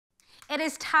It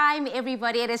is time,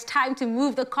 everybody. It is time to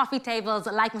move the coffee tables,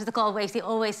 like Mr. Colwasey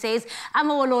always says.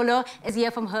 Amawololo is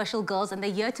here from Herschel Girls, and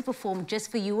they're here to perform just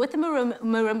for you with the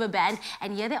marimba band.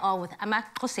 And here they are with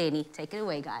Emaxhoseni. Take it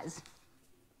away, guys.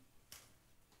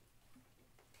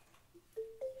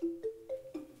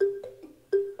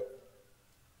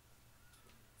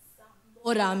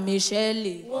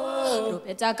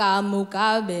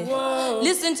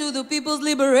 Listen to the people's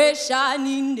liberation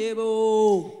in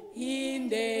Debo.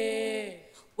 Inde.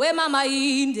 We mama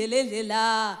inde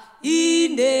lelela.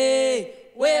 Inde.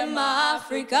 We ma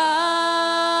Africa.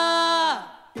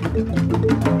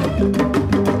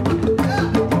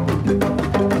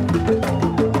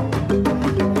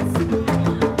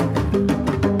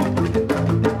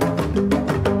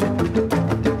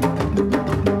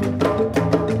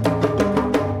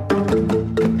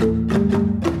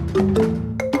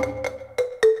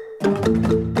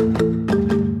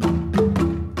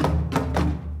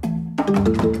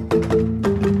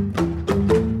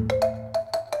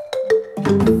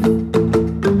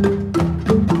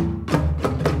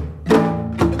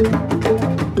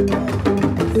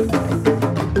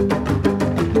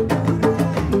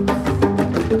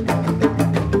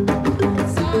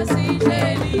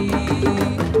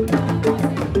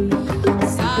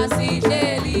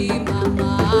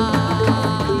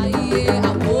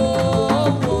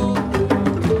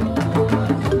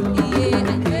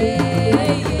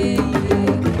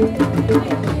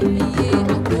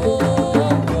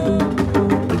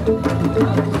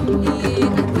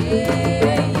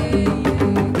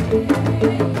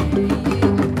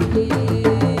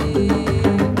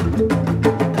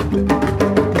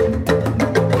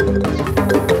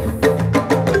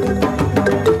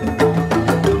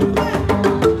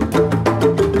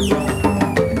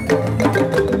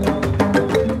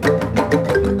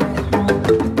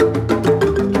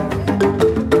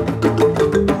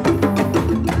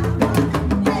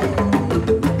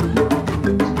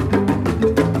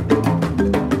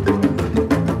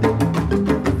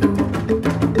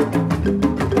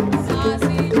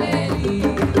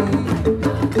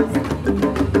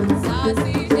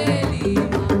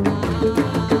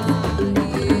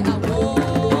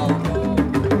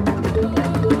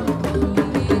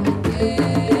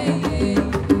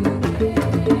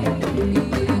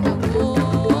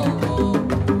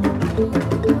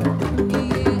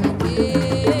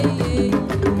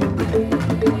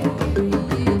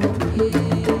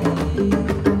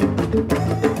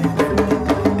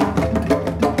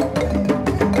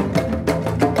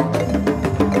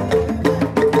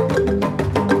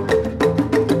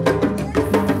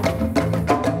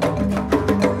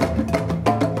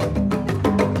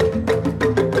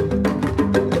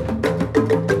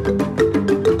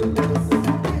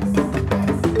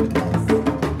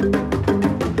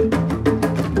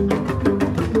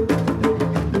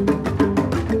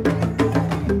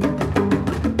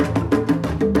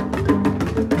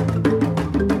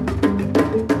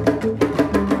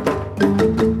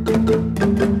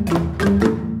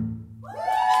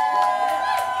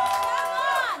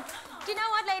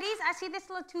 I see this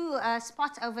little two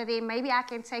spots over there. Maybe I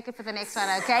can take it for the next one,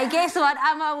 okay? Guess what?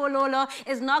 Amawololo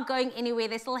is not going anywhere.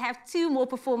 They still have 2 more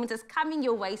performances coming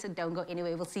your way, so don't go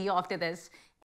anywhere. We'll see you after this.